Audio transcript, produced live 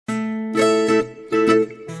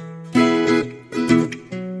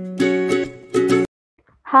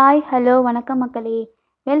Hi hello வணக்கம் மக்களே.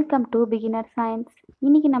 Welcome to beginner science.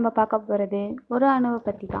 இன்னைக்கு நம்ம பார்க்க போகிறது ஒரு அணுவை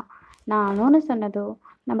பற்றி தான். நான் அணுன்னு சொன்னதோ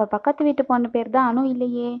நம்ம பக்கத்து வீட்டு பொண்ணு பேர் தான் அணு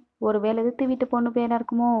இல்லையே, ஒருவேளை எதிர்த்து வீட்டு பொண்ணு பேராக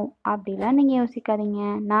இருக்குமோ அப்படிலாம் நீங்கள் யோசிக்காதீங்க.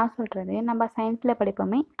 நான் சொல்கிறது நம்ம சயின்ஸில்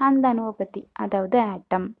படிப்போமே அந்த அணுவை பற்றி, அதாவது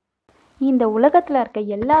ஆட்டம். இந்த உலகத்தில் இருக்க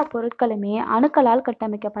எல்லா பொருட்களுமே அணுக்களால்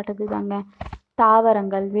கட்டமைக்கப்பட்டது தாங்க.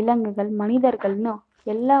 தாவரங்கள், விலங்குகள், மனிதர்கள்னு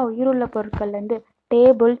எல்லா உயிருள்ள பொருட்கள்லேருந்து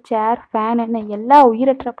டேபிள், சேர், ஃபேனுன்னு எல்லா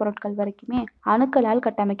உயிரற்ற பொருட்கள் வரைக்குமே அணுக்களால்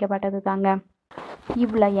கட்டமைக்கப்பட்டது தாங்க.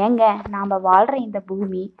 இவ்வளோ ஏங்க நாம் வாழ்கிற இந்த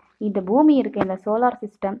பூமி இருக்க இந்த சோலார்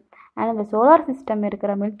சிஸ்டம் அண்ட் இந்த சோலார் சிஸ்டம்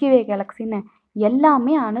இருக்கிற மில்கிவே கேலக்சின்னு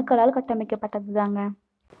எல்லாமே அணுக்களால் கட்டமைக்கப்பட்டது தாங்க.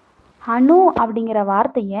 அணு அப்படிங்கிற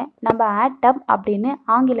வார்த்தையை நம்ம ஆட்டம் அப்படின்னு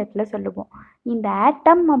ஆங்கிலத்தில் சொல்லுவோம். இந்த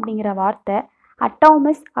ஆட்டம் அப்படிங்கிற வார்த்தை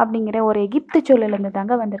அட்டாமஸ் அப்படிங்கிற ஒரு எகிப்து சொல்லிலிருந்து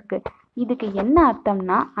தாங்க வந்திருக்கு. இதுக்கு என்ன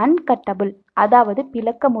அர்த்தம்னா அன்கட்டபிள், அதாவது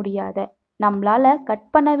பிளக்க முடியாத, நம்மளால கட்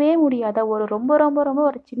பண்ணவே முடியாத ஒரு ரொம்ப ரொம்ப ரொம்ப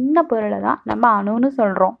ஒரு சின்ன பொருளை தான் நம்ம அணுன்னு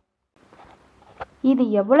சொல்கிறோம். இது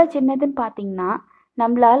எவ்வளோ சின்னதுன்னு பார்த்தீங்கன்னா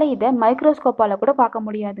நம்மளால இதை மைக்ரோஸ்கோப்பால் கூட பார்க்க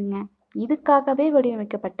முடியாதுங்க. இதுக்காகவே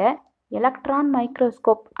வடிவமைக்கப்பட்ட எலக்ட்ரான்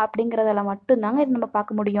மைக்ரோஸ்கோப் அப்படிங்கிறதில் மட்டும்தாங்க இது நம்ம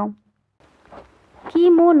பார்க்க முடியும்.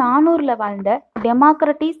 கிமு 400 வாழ்ந்த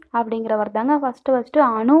டெமோக்ரட்டிஸ் அப்படிங்கிறவர் தாங்க ஃபஸ்ட்டு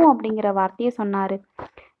அணு அப்படிங்கிற வார்த்தையை சொன்னார்.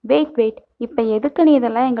 வெயிட் இப்போ எதுக்கு நீ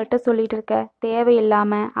இதெல்லாம் எங்கள்கிட்ட சொல்லிட்டு இருக்க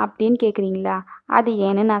தேவையில்லாமல் அப்படின்னு கேட்குறீங்களா? அது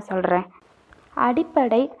ஏன்னு நான் சொல்கிறேன்.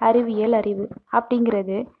 அடிப்படை அறிவியல் அறிவு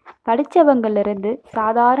அப்படிங்கிறது படித்தவங்களிருந்து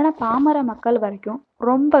சாதாரண பாமர மக்கள் வரைக்கும்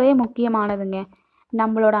ரொம்பவே முக்கியமானதுங்க.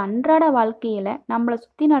 நம்மளோட அன்றாட வாழ்க்கையில் நம்மளை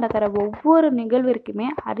சுற்றி நடக்கிற ஒவ்வொரு நிகழ்விற்குமே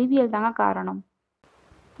அறிவியல் தாங்க காரணம்.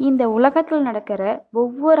 இந்த உலகத்தில் நடக்கிற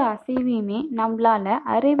ஒவ்வொரு அசைவையுமே நம்மளால்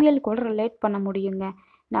அறிவியல் கூட ரிலேட் பண்ண முடியுங்க.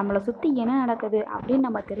 நம்மளை சுற்றி என்ன நடக்குது அப்படின்னு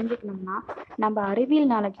நம்ம தெரிஞ்சுக்கணும்னா நம்ம அறிவியல்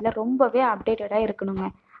நாலேஜில் ரொம்பவே அப்டேட்டடாக இருக்கணுங்க.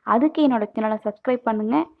 அதுக்கு என்னோட சேனலை சப்ஸ்கிரைப்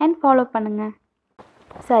பண்ணுங்கள் அண்ட் ஃபாலோ பண்ணுங்கள்.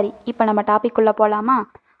 சரி, இப்போ நம்ம டாபிக் உள்ள போகலாமா?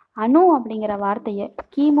 அணு அப்படிங்கிற வார்த்தையை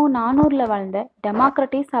கிமு 400 வாழ்ந்த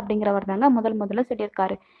டெமோக்ரட்டிஸ் அப்படிங்கிறவர் தாங்க முதல்ல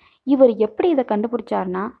சொல்லியிருக்காரு. இவர் எப்படி இதை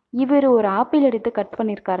கண்டுபிடிச்சாருன்னா, இவர் ஒரு ஆப்பிள் எடுத்து கட்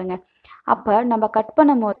பண்ணியிருக்காருங்க. அப்போ நம்ம கட்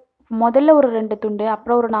பண்ணும் போது முதல்ல ஒரு 2 துண்டு,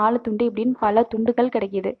 அப்புறம் ஒரு 4 துண்டு, இப்படின்னு பல துண்டுகள்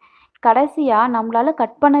கிடைக்கிது. கடைசியாக நம்மளால்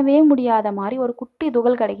கட் பண்ணவே முடியாத மாதிரி ஒரு குட்டி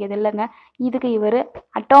துகள் கிடைக்கிது இல்லைங்க. இதுக்கு இவர்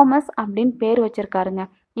அட்டாமஸ் அப்படின்னு பேர் வச்சுருக்காருங்க.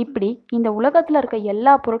 இப்படி இந்த உலகத்தில் இருக்க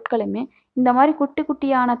எல்லா பொருட்களுமே இந்த மாதிரி குட்டி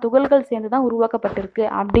குட்டியான துகள்கள் சேர்ந்து தான் உருவாக்கப்பட்டிருக்கு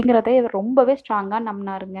அப்படிங்கிறத இவர் ரொம்பவே ஸ்ட்ராங்காக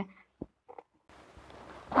நம்பினாருங்க.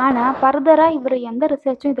 ஆனால் ஃபர்தராக இவர் எந்த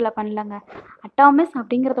ரிசர்ச்சும் இதில் பண்ணலங்க. அட்டாமஸ்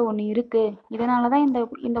அப்படிங்கிறது ஒன்று இருக்குது, இதனால தான்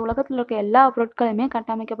இந்த உலகத்தில் இருக்க எல்லா பொருட்களுமே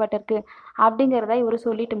கட்டமைக்கப்பட்டிருக்கு அப்படிங்கிறத இவர்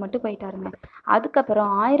சொல்லிட்டு மட்டும் போயிட்டாருங்க.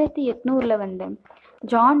 அதுக்கப்புறம் 1800 வந்து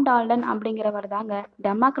ஜான் டால்டன் அப்படிங்கிறவர் தாங்க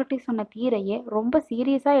டெமோக்ரட்டிஸ் சொன்ன தீரையே ரொம்ப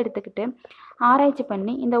சீரியஸாக எடுத்துக்கிட்டு ஆராய்ச்சி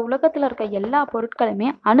பண்ணி இந்த உலகத்தில் இருக்க எல்லா பொருட்களுமே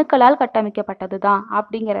அணுக்களால் கட்டமைக்கப்பட்டது தான்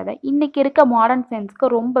அப்படிங்கிறத இன்றைக்கி இருக்க மாடர்ன்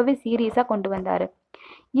சயின்ஸ்க்கு ரொம்பவே சீரியஸாக கொண்டு வந்தார்.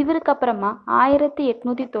 இவருக்கு அப்புறமா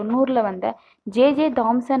 1890 வந்த ஜே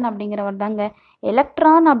தாம்சன் அப்படிங்கிறவர் தாங்க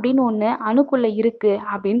எலக்ட்ரான் அப்படின்னு ஒன்று அணுக்குள்ளே இருக்குது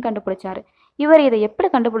அப்படின்னு கண்டுபிடிச்சாரு. இவர் இதை எப்படி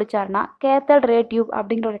கண்டுபிடிச்சாருன்னா கேத்தட் ரே டியூப்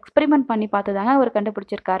அப்படிங்கிற ஒரு எக்ஸ்பெரிமெண்ட் பண்ணி பார்த்து தாங்க இவர்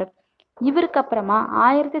கண்டுபிடிச்சிருக்காரு. இவருக்கு அப்புறமா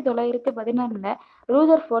 1911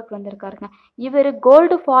 ரூதர்ஃபோர்ட் வந்திருக்காருங்க. இவர்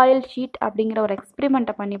கோல்டு ஃபாயில் ஷீட் அப்படிங்கிற ஒரு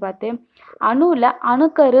எக்ஸ்பெரிமெண்ட்டை பண்ணி பார்த்து அணுவில்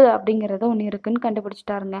அணுக்கரு அப்படிங்கிறது ஒன்று இருக்குன்னு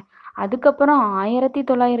கண்டுபிடிச்சிட்டாருங்க. அதுக்கப்புறம்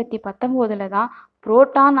 1919 தான்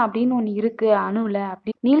புரோட்டான் அப்படின்னு ஒன்று இருக்குது அணுவில்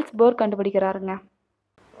அப்படி நீல்ஸ் போர் கண்டுபிடிக்கிறாருங்க.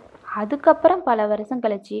 அதுக்கப்புறம் பல வருஷம்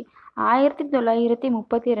கழிச்சு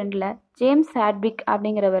 1932 ஜேம்ஸ் சாட்விக்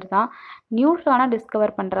அப்படிங்கிறவர் தான் நியூட்ரானை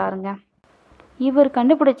டிஸ்கவர் பண்ணுறாருங்க. இவர்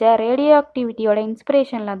கண்டுபிடிச்ச ரேடியோ ஆக்டிவிட்டியோட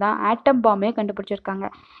இன்ஸ்பிரேஷனில் தான் ஆட்டம் பாம்பே கண்டுபிடிச்சிருக்காங்க.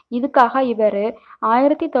 இதுக்காக இவர்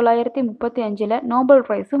 1935 நோபல்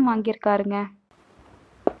ப்ரைஸும் வாங்கியிருக்காருங்க.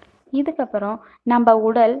 இதுக்கப்புறம் நம்ம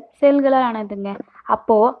உடல் செல்களால் ஆனதுங்க.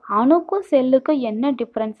 அப்போது அணுக்கும் செல்லுக்கும் என்ன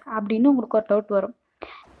டிஃப்ரென்ஸ் அப்படின்னு உங்களுக்கு ஒரு டவுட் வரும்.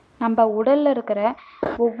 நம்ம உடலில் இருக்கிற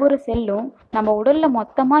ஒவ்வொரு செல்லும் நம்ம உடலில்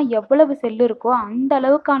மொத்தமாக எவ்வளவு செல் இருக்கோ அந்த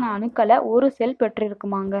அளவுக்கான அணுக்களை ஒரு செல்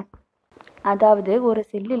பெற்றிருக்குமாங்க. அதாவது ஒரு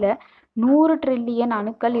செல்லில் 100 ட்ரில்லியன்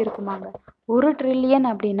அணுக்கள் இருக்குமாங்க. 1 ட்ரில்லியன்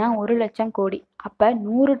அப்படின்னா 1,00,000 கோடி. அப்போ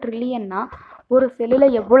 100 ட்ரில்லியன்னா ஒரு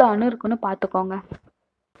செல்லில் எவ்வளோ அணு இருக்குன்னு பார்த்துக்கோங்க.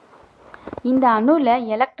 இந்த அணுவில்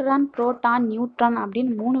எலக்ட்ரான், புரோட்டான், நியூட்ரான்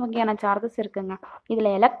அப்படின்னு 3 வகையான சார்ஜஸ் இருக்குங்க.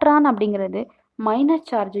 இதில் எலக்ட்ரான் அப்படிங்கிறது மைனஸ்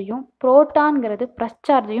சார்ஜையும், புரோட்டான்ங்கிறது ப்ளஸ்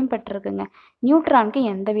சார்ஜையும் பெற்றிருக்குங்க. நியூட்ரானுக்கு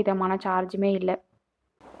எந்த விதமான சார்ஜுமே இல்லை.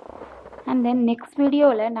 அண்ட் தென் நெக்ஸ்ட்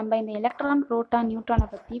வீடியோவில் நம்ம இந்த எலக்ட்ரான், புரோட்டான், நியூட்ரானை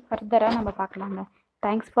பற்றி ஃபர்தராக நம்ம பார்க்கலாங்க.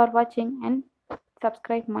 தேங்க்ஸ் ஃபார் வாட்சிங் அண்ட்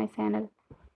subscribe my channel.